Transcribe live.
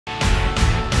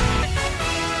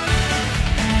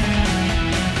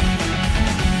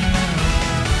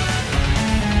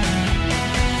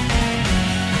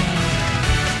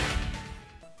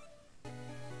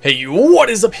Hey,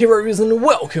 what is up, heroes, and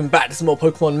welcome back to some more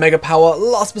Pokemon Mega Power.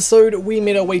 Last episode, we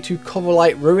made our way to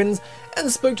Coverlight Ruins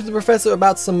and spoke to the professor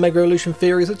about some Mega Evolution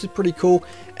theories, which is pretty cool.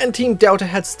 And Team Delta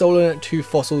had stolen 2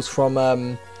 fossils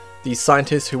from these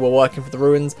scientists who were working for the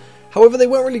ruins. However, they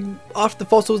weren't really after the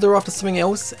fossils, they were after something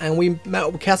else. And we met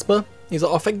up with Casper. He's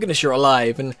like, oh, thank goodness you're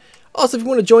alive. And asked if we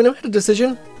want to join him. Had a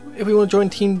decision if we want to join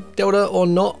Team Delta or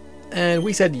not. And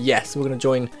we said yes, we're going to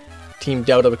join Team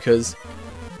Delta because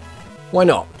why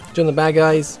not? Join the bad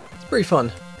guys, it's pretty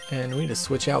fun. And we need to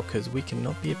switch out because we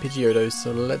cannot be a Pidgeotto,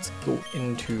 so let's go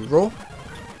into Raw.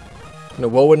 I'm going to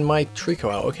whirlwind my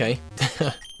Trico out, okay.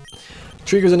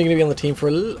 Trico's only going to be on the team for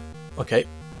a little... Okay,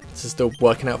 this is still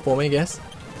working out for me, I guess.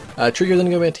 Trico's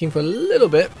only going to be on the team for a little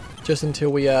bit, just until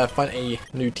we find a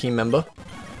new team member.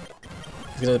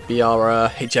 He's going to be our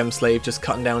HM slave, just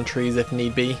cutting down trees if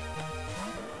need be.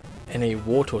 And a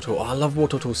Wartortle. Oh, I love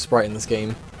Wartortle's sprite in this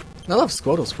game. And I love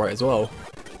Squirtle's sprite as well.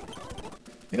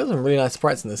 They got some really nice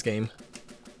sprites in this game.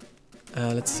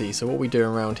 Let's see, so what are we doing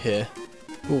around here?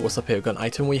 Ooh, what's up here? We've got an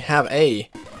item. We have a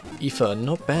Ether,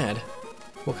 not bad.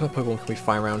 What kind of Pokemon can we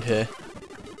find around here?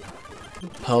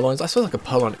 Purloins. I saw like a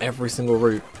Purloin every single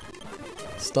route.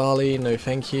 Starly, no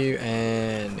thank you,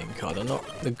 and Nincada,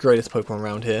 not the greatest Pokemon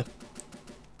around here.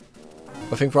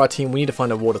 I think for our team we need to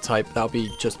find a water type. That would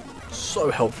be just so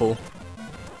helpful.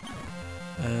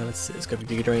 Let's see, let's go for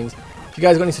Giga Drains. If you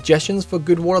guys got any suggestions for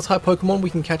good water type Pokemon we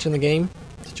can catch in the game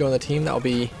to join the team, that'll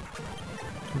be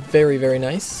very, very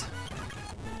nice.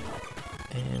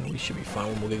 And we should be fine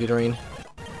with more Giga Drain.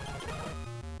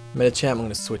 Medicham, I'm going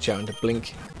to switch out into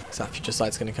Blink because that Future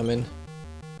Sight's going to come in.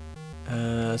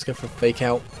 Let's go for Fake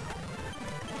Out.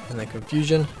 And then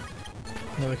Confusion.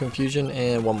 Another Confusion,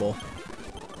 and one more.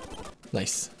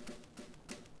 Nice.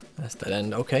 That's dead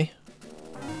end, okay.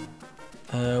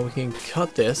 We can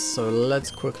cut this, so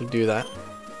let's quickly do that.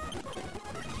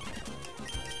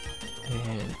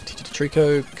 And teach it to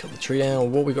Trico, cut the tree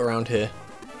down. What we got around here?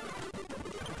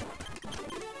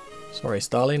 Sorry,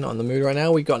 Starly, not in the mood right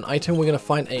now. We got an item. We're gonna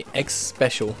find a X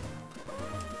special.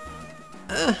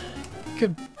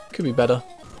 Could be better.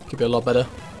 Could be a lot better.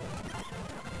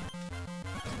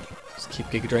 Just keep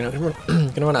Giga Drain out.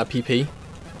 Gonna run out of PP,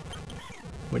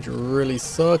 which really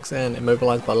sucks. And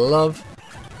Immobilized by Love.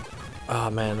 Oh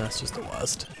man, that's just the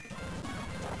worst.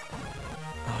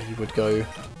 Oh, you would go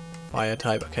Fire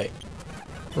type. Okay.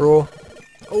 Raw.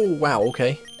 Oh wow,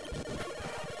 okay.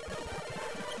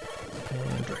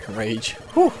 And Dragon Rage.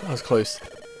 Whew, that was close.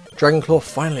 Dragon Claw,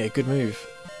 finally a good move.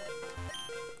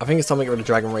 I think it's time to get rid of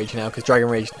Dragon Rage now, because Dragon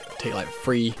Rage take like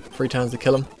three turns to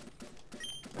kill him.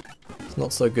 It's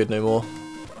not so good no more.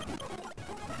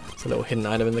 It's a little hidden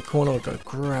item in the corner. We'll go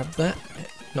grab that.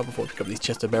 Not before we pick up these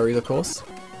Chester Berries, of course.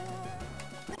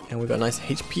 And we've got a nice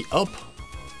HP up.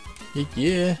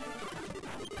 Yeah.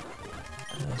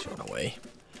 Let's run away.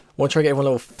 I want to try to get everyone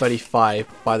level 35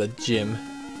 by the gym,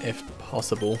 if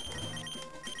possible.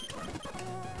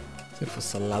 Let's go for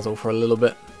Salazzle for a little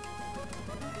bit.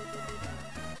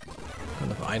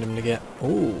 Another item to get.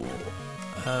 Ooh.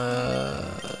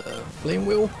 Flame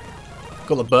Wheel.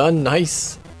 Got the burn,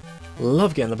 nice.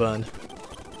 Love getting the burn.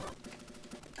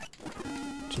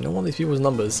 Do you know all these people's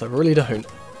numbers? I really don't.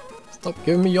 Stop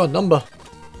giving me your number.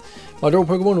 My draw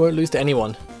Pokemon won't lose to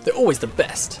anyone. They're always the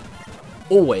best.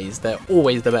 Always. They're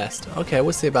always the best. Okay,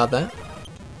 we'll see about that.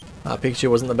 Pikachu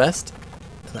wasn't the best.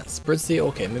 And that's Spritzee.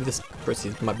 Okay, maybe this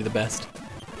Spritzee might be the best.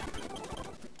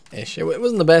 Ish. It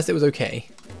wasn't the best, it was okay.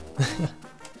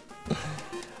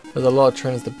 There's a lot of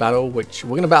trainers to battle, which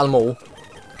we're going to battle them all.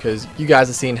 Because you guys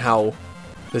have seen how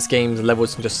this game's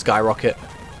levels can just skyrocket.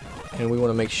 And we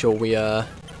want to make sure we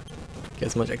get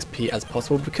as much XP as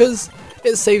possible because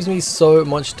it saves me so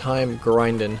much time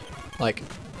grinding, like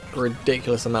a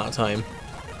ridiculous amount of time.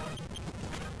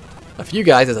 Now for you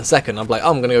guys it's a second, I'm like, oh,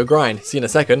 I'm gonna go grind, see you in a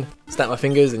second, snap my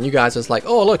fingers, and you guys are just like,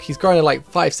 oh look, he's grinding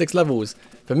like 5-6 levels.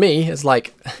 For me it's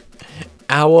like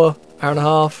hour and a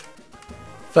half,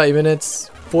 30 minutes,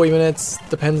 40 minutes,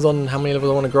 depends on how many levels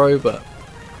I want to grow, but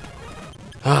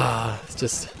it's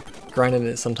just grinding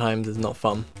it sometimes is not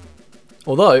fun.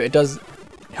 Although it does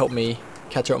help me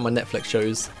catch up on my Netflix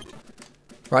shows.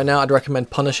 Right now I'd recommend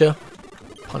Punisher.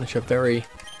 Punisher, very,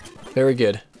 very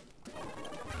good.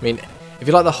 I mean, if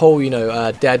you like the whole, you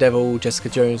know, Daredevil, Jessica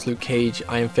Jones, Luke Cage,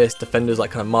 Iron Fist, Defenders,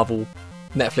 like kind of Marvel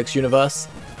Netflix universe,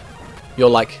 you'll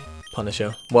like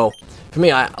Punisher. Well, for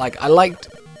me, I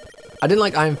didn't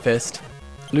like Iron Fist.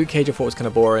 Luke Cage I thought was kind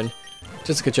of boring.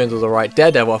 Jessica Jones was alright.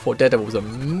 Daredevil, I thought Daredevil was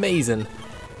amazing.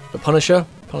 But Punisher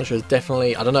is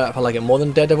definitely, I don't know if I like it more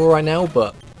than Daredevil right now,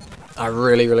 but I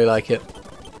really, really like it.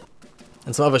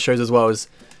 And some other shows as well as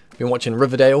been watching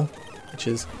Riverdale, which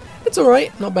is It's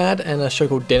alright, not bad, and a show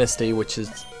called Dynasty, which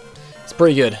is it's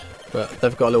pretty good, but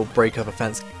they've got a little break over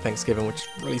Thanksgiving, which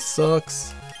really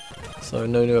sucks. So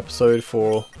no new episode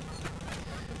for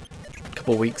a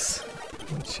couple weeks,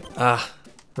 which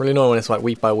really annoying when it's like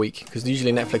week by week, because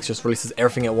usually Netflix just releases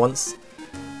everything at once.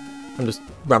 I'm just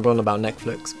rambling about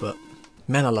Netflix, but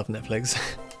man, I love Netflix.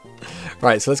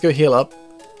 Right, so let's go heal up,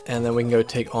 and then we can go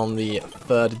take on the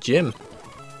third gym.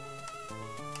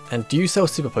 And do you sell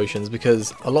super potions?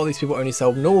 Because a lot of these people only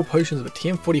sell normal potions, but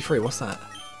TM43, what's that?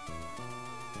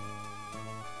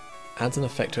 Adds an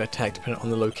effect to attack depending on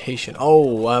the location.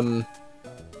 Oh,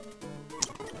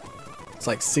 it's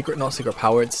like secret, not secret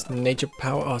power, it's nature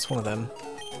power. Oh, it's one of them.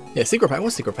 Yeah, secret power.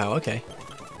 What's secret power? Okay.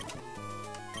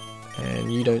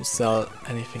 And you don't sell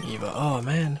anything either. Oh,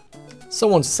 man.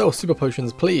 Someone sell super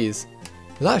potions, please.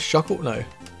 Is that a Shuckle? No.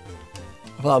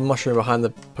 I thought a mushroom behind the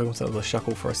Pokemon Center was a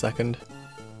Shuckle for a second.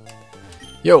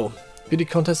 Yo, Beauty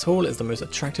Contest Hall is the most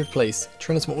attractive place.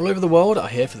 Trainers from all over the world are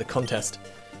here for the contest.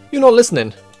 You're not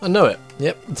listening. I know it.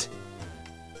 Yep.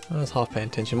 I was half paying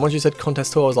attention. Once you said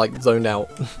Contest Hall, I was like zoned out.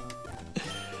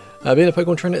 Being a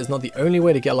Pokemon trainer is not the only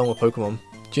way to get along with Pokemon.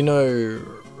 Do you know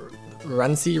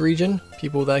Rancy region?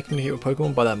 People there communicate with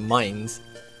Pokemon by their minds.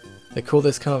 They call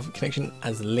this kind of connection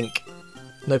as Link.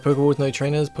 No Pokeballs, no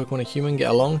trainers. Pokemon and human get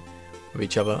along with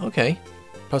each other. Okay.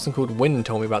 A person called Win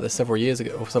told me about this several years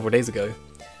ago, or several days ago.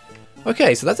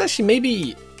 Okay, so that's actually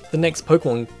maybe the next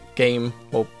Pokemon game,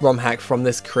 or ROM hack from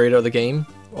this creator of the game,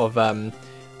 of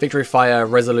Victory Fire,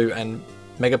 Resolute, and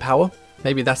Mega Power.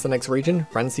 Maybe that's the next region,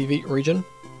 Rancy region,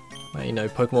 where, you know,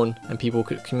 Pokemon and people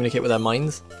could communicate with their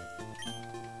minds.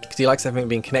 Because he likes everything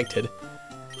being connected.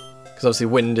 Because obviously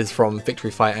Wind is from Victory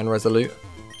Fire and Resolute.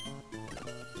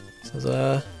 So there's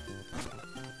a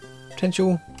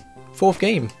potential fourth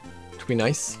game, which would be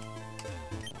nice.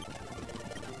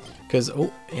 Because,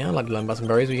 oh, yeah, I'd like to learn about some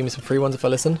berries. Will you give me some free ones if I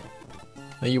listen?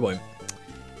 No, you won't.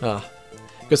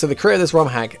 Because so the creator of this ROM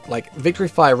hack, like Victory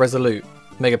Fire, Resolute,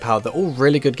 Mega Power, they're all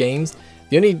really good games.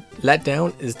 The only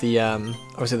letdown is the,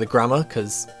 obviously the grammar,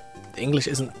 because the English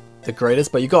isn't the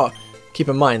greatest, but you got to keep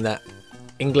in mind that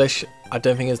English, I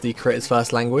don't think, is the creator's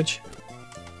first language.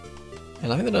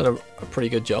 And I think they've done a pretty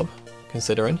good job,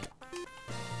 considering.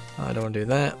 I don't want to do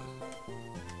that.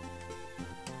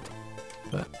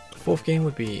 But fourth game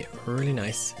would be really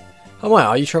nice. Oh wow,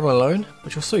 are you traveling alone?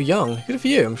 But you're so young. Good for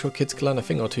you. I'm sure kids can learn a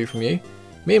thing or two from you.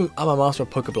 I'm a master of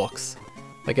Pokeblocks.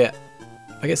 I get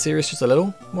serious just a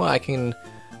little. Well, I can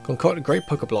concoct great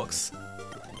Pokeblocks.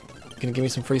 Can you give me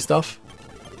some free stuff?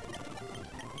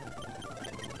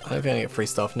 I don't think I'm gonna get free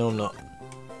stuff. No, I'm not.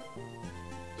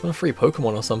 I want a free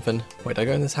Pokemon or something. Wait, did I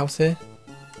go in this house here?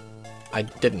 I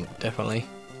didn't, definitely.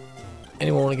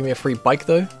 Anyone want to give me a free bike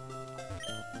though?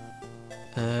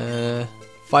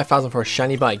 5,000 for a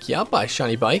shiny bike. Yeah, I'll buy a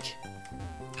shiny bike.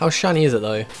 How shiny is it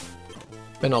though?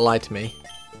 Better not lie to me.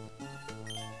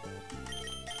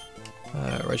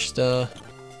 Register.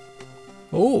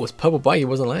 Oh, it's purple bike. It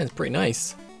wasn't lying. It's pretty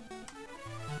nice.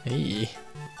 Hey.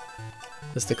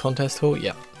 This the contest hall?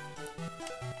 Yep.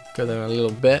 Go there a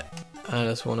little bit. I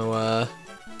just want to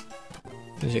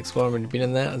finish exploring. We've been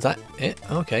in there. Is that it?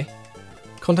 Okay.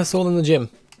 Contest hall in the gym.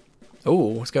 Oh,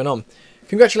 what's going on?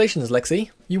 Congratulations,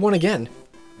 Lexi. You won again.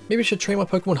 Maybe I should train my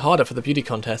Pokemon harder for the beauty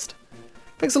contest.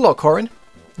 Thanks a lot, Corin.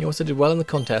 You also did well in the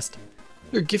contest.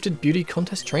 You're a gifted beauty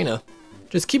contest trainer.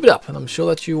 Just keep it up, and I'm sure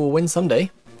that you will win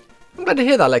someday. I'm glad to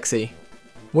hear that, Lexi.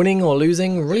 Winning or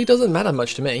losing really doesn't matter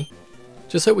much to me.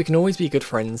 Just hope we can always be good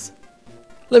friends.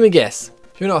 Let me guess.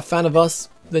 If you're not a fan of us,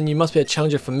 then you must be a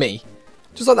challenger for me.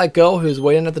 Just like that girl who is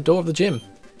waiting at the door of the gym.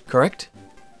 Correct?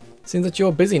 Seems that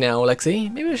you're busy now,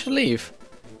 Lexi. Maybe I should leave.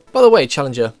 By the way,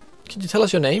 challenger, could you tell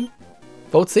us your name?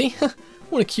 Voltsy?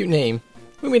 What a cute name.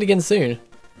 We'll meet again soon.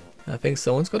 I think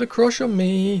someone's got a crush on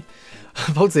me.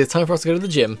 Voltsy, it's time for us to go to the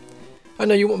gym. I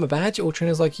know you want my badge, all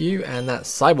trainers like you, and that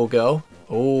CYBIL girl.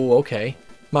 Oh, okay.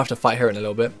 Might have to fight her in a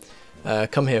little bit.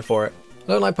 Come here for it. I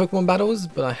don't like Pokemon battles,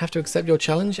 but I have to accept your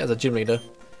challenge as a gym leader.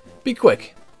 Be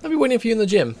quick. I'll be waiting for you in the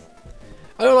gym.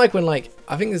 I don't like when, like,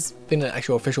 I think there's been an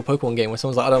actual official Pokemon game where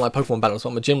someone's like, I don't like Pokemon battles, so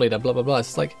I'm a gym leader, blah, blah, blah. It's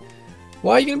just like,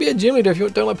 why are you going to be a gym leader if you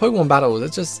don't like Pokemon battles?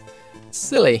 It's just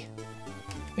silly.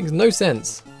 Makes no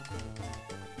sense.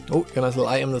 Oh, got a nice little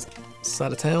item on the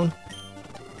side of town.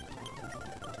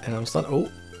 And I'm starting,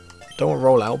 oh, don't want to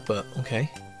roll out, but okay.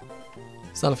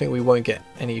 Starting to think we won't get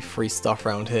any free stuff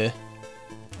around here.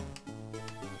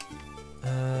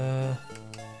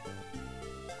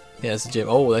 Yeah, it's a gym.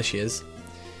 Oh, there she is.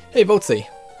 Hey, Voltsy.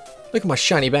 Look at my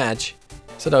shiny badge.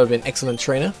 Said I would be an excellent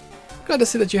trainer. Glad to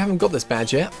see that you haven't got this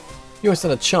badge yet. You won't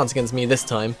stand a chance against me this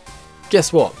time.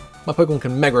 Guess what? My Pokemon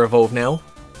can Mega Evolve now.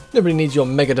 Nobody needs your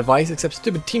mega device except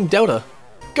stupid Team Delta.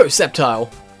 Go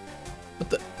Sceptile! What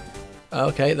the...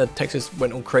 Okay, the text just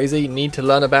went all crazy. Need to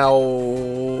learn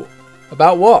about...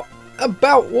 About what?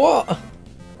 About what?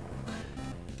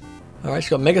 Alright, she's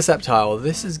got Mega Sceptile.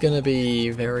 This is going to be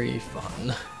very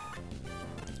fun.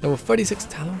 Level 36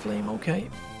 Talonflame, okay.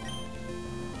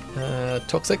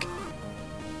 Toxic.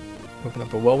 Open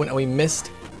up a Whirlwind. Oh, we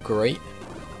missed. Great.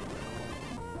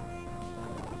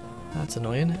 That's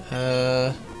annoying.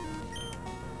 I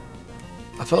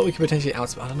feel like we could potentially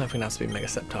outspeed. I don't know if we can outspeed Mega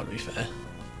Sceptile, to be fair.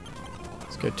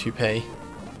 Let's go Toupee.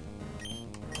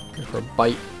 Go for a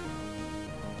bite.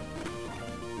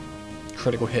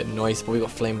 Critical hit, nice, but we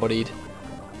got flame bodied.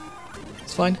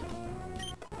 It's fine.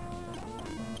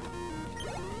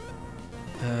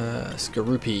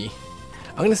 Skorupi.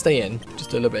 I'm going to stay in,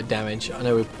 just do a little bit of damage. I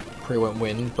know we probably won't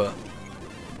win, but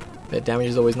a bit of damage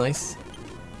is always nice.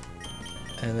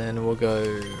 And then we'll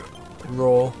go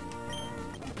Raw,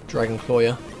 Dragon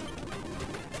Clawyer.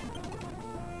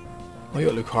 Oh, you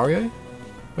got Lucario?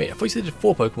 Wait, I thought you said you did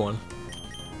 4 Pokemon.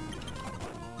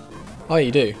 Oh,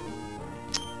 you do.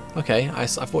 Okay, I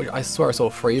swear I saw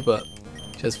 3, but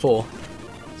she has 4. I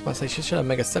was about to say she should have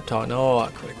Mega Sceptile. No,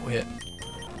 critical hit.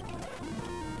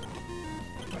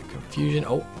 Right, Confusion.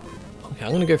 Oh, okay.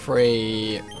 I'm gonna go for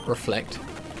a Reflect,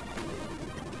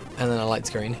 and then a Light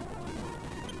Screen,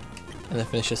 and then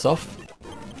finish this off.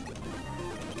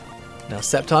 Now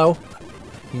Sceptile,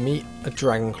 meet a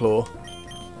Dragon Claw.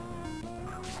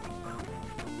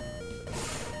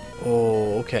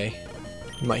 Oh, okay.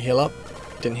 You might heal up.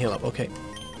 Didn't heal up. Okay.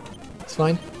 It's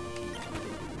fine.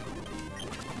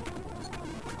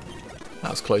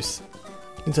 That was close.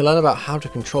 You need to learn about how to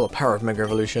control the power of Mega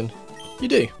Evolution. You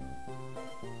do.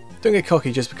 Don't get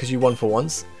cocky just because you won for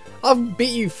once. I've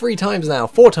beat you 3 times now,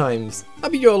 4 times. I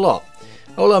beat you a lot.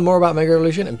 I'll learn more about Mega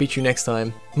Evolution and beat you next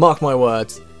time. Mark my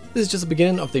words. This is just the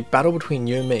beginning of the battle between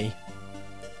you and me.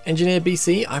 Engineer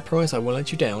BC, I promise I won't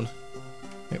let you down.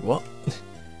 Wait, what?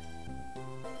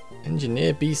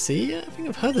 Engineer BC? I think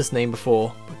I've heard this name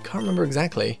before, but can't remember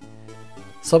exactly.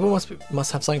 CYBIL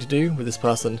must have something to do with this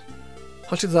person.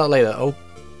 I'll check this out later.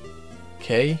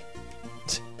 Okay.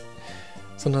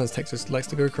 Sometimes text just likes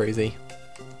to go crazy.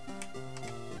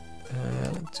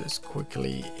 Let's just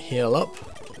quickly heal up.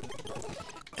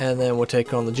 And then we'll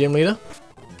take on the gym leader.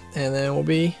 And then we'll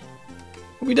be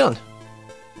done.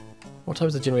 What time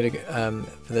is the gym leader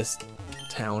for this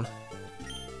town?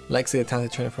 Lexi, the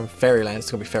talented trainer from Fairyland,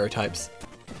 it's going to be fairy types.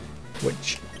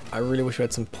 Which, I really wish we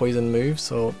had some poison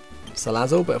moves, or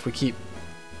Salazzle, but if we keep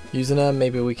using her,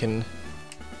 maybe we can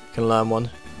learn one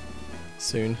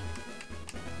soon.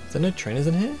 Is there no trainers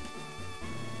in here?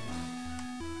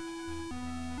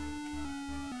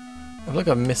 I feel like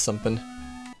I've missed something.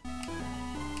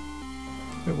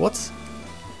 Wait, what?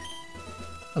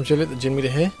 I'm Juliet, the gym leader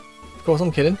here? Of course,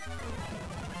 I'm kidding.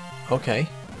 Okay.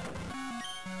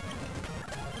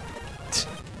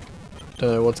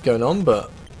 Don't know what's going on,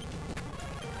 but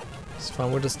it's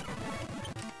fine. We'll just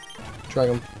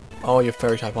Dragon. Oh, you're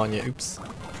fairy type, aren't you? Oops.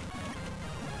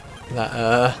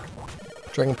 That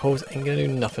Dragon Pulse ain't gonna do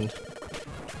nothing.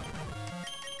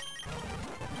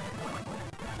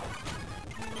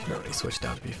 Should have already switched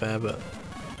out to be fair, but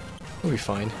we'll be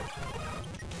fine.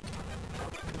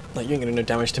 Like, you ain't gonna do no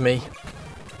damage to me.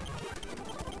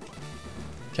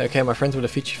 Okay, okay, my friends will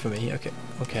defeat you for me. Okay,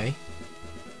 okay.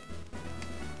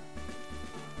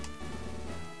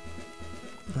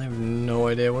 I have no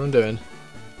idea what I'm doing.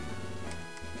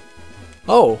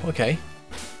 Oh, okay.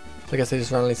 So I guess they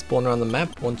just randomly spawn around the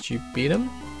map once you beat them.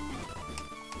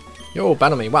 Yo,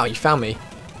 battle me. Wow, you found me.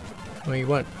 Well, you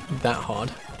weren't that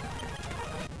hard.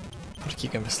 I'll just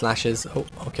keep going for slashes. Oh,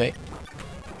 okay.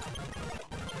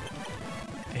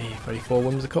 Hey, 34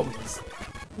 Whimsicott.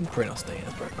 I'm probably not staying.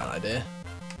 That's probably a bad idea.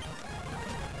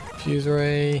 Fuse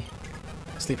Ray.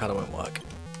 Sleep Powder won't work.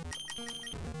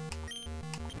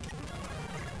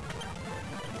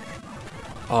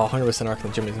 Oh, 100% I reckon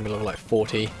the gym is going to be level like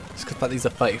 40. Just because these are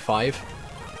 35.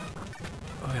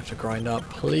 Oh, I have to grind up.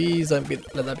 Please don't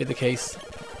let that be the case.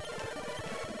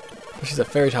 She's a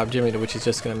fairy type gym leader, which is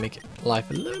just going to make life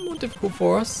a little more difficult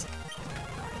for us.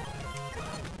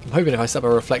 I'm hoping if I set up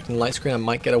a reflect and light screen, I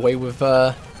might get away with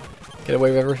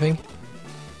everything.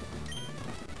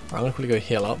 Right, I'm going to quickly go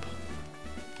heal up.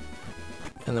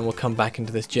 And then we'll come back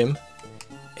into this gym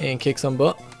and kick some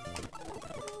butt.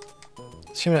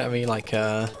 Shouldn't have any like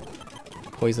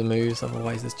poison moves,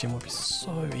 otherwise this gym would be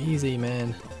so easy,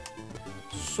 man.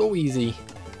 So easy.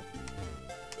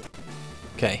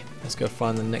 Okay, let's go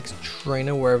find the next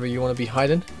trainer wherever you want to be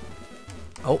hiding.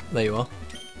 Oh, there you are.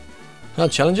 Oh,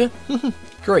 challenger?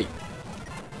 Great.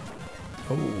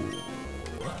 Oh.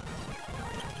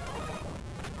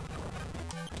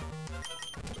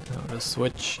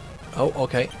 switch. Oh,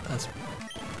 okay, that's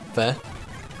fair.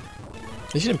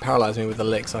 They shouldn't paralyze me with the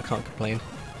lick, so I can't complain.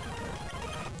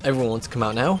 Everyone wants to come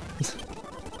out now.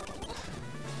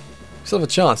 Still have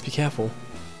a chance, be careful.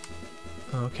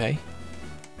 Okay.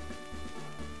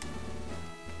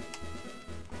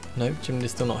 Nope, Jim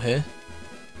is still not here.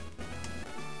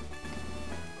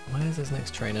 Where's his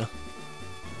next trainer?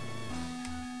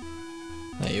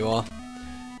 There you are.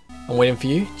 I'm waiting for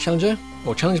you, challenger.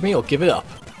 Or challenge me or give it up.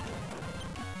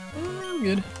 I'm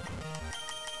good.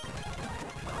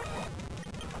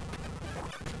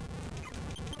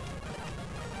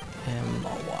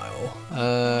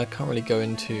 Can't really go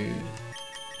into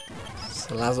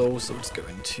Salazzle, so we'll just go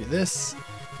into this.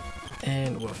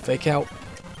 And we'll fake out.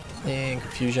 And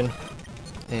confusion.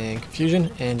 And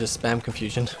confusion. And just spam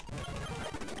confusion.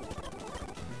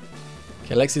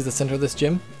 Okay, Lexi's the center of this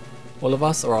gym. All of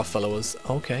us are our followers.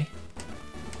 Okay.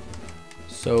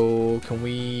 So, can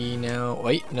we now...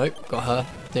 Wait, nope, got her.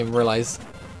 Didn't realize.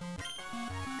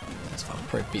 That's fine, I'll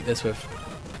probably beat this with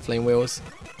flame wheels.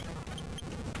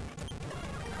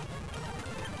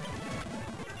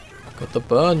 Got the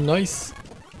burn, nice.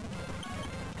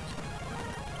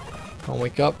 Can't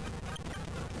wake up.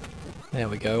 There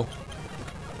we go.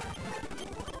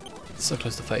 So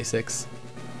close to 36.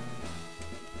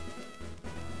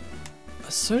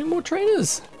 So many more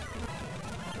trainers.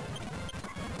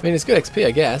 I mean, it's good XP,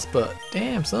 I guess, but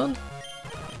damn, son.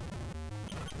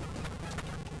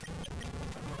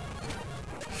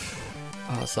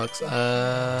 Oh, that sucks.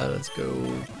 Let's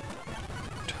go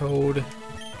Toad.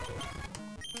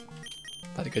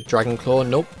 Had a good Dragon Claw.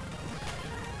 Nope.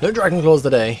 No Dragon Claws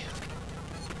today.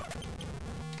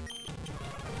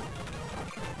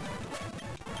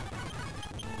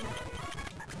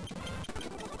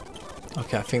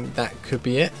 Okay, I think that could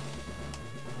be it.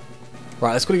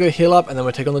 Right, let's go heal up and then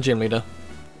we'll take on the gym leader.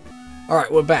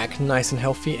 Alright, we're back nice and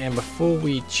healthy, and before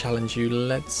we challenge you,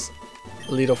 let's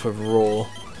lead off with Raw.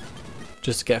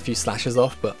 Just to get a few slashes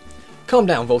off, but calm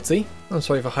down, Voltsy. I'm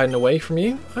sorry for hiding away from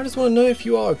you. I just want to know if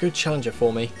you are a good challenger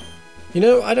for me. You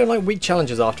know, I don't like weak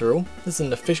challengers after all. This is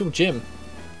an official gym.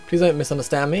 Please don't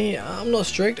misunderstand me. I'm not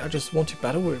strict, I just want to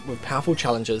battle with powerful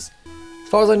challengers. As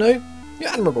far as I know, you're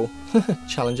admirable.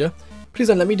 Challenger, please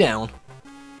don't let me down.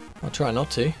 I'll try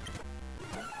not to.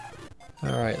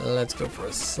 Alright, let's go for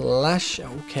a slash.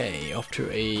 Okay, off to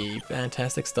a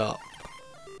fantastic start.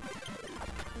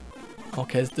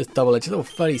 Okay, it's this double edge. Level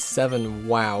 37,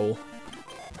 wow.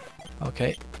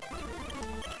 Okay.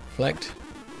 Reflect.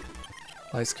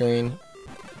 Light screen.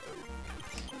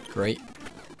 Great.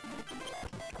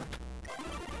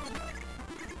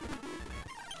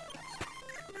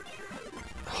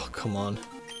 Oh, come on.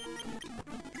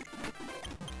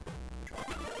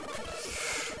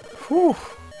 Whew.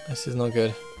 This is not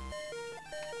good.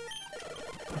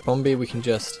 Bombi, we can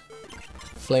just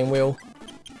flame wheel.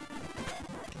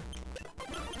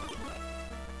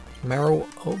 Meryl,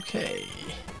 okay.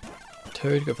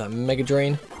 Toad, go for that Mega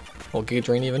Drain. Or Giga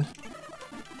Drain even.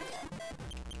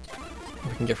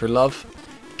 We can get through love.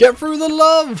 Get through the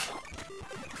love!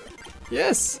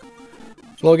 Yes!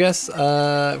 Florges,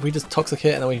 if we just Toxic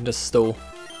hit and then we can just stall.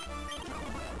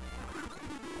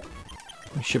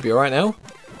 We should be alright now.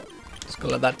 Just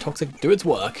gotta let that Toxic do its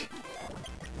work.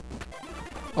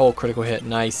 Oh, critical hit,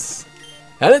 nice.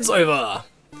 And it's over!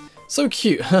 So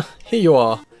cute, here you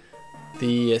are.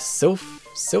 The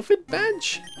Sylphid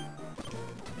badge?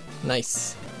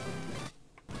 Nice.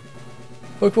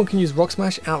 Pokemon can use Rock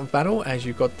Smash out of battle as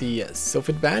you got the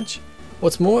Sylphid badge.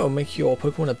 What's more, it will make your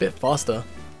Pokemon a bit faster.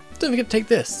 Don't forget to take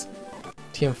this.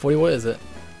 TM40, what is it?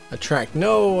 Attract.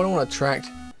 No, I don't want Attract.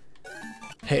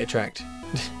 Hate Attract.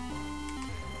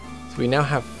 So we now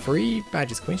have 3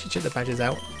 badges. Can we actually check the badges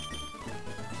out?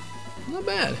 Not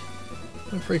bad.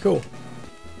 That's pretty cool.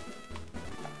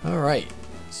 Alright,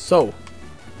 so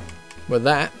with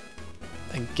that,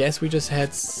 I guess we just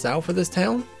head south of this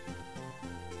town,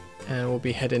 and we'll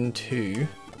be heading to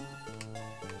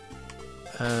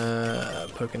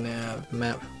Pokenav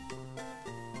map,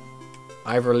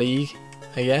 Ivor League,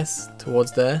 I guess,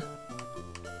 towards there.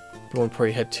 We'll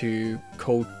probably head to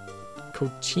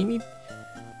Colchini,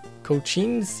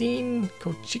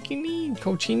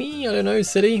 I don't know,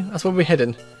 city. That's where we're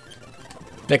heading.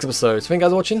 Next episode. So thank you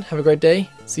guys for watching. Have a great day.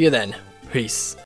 See you then. Peace.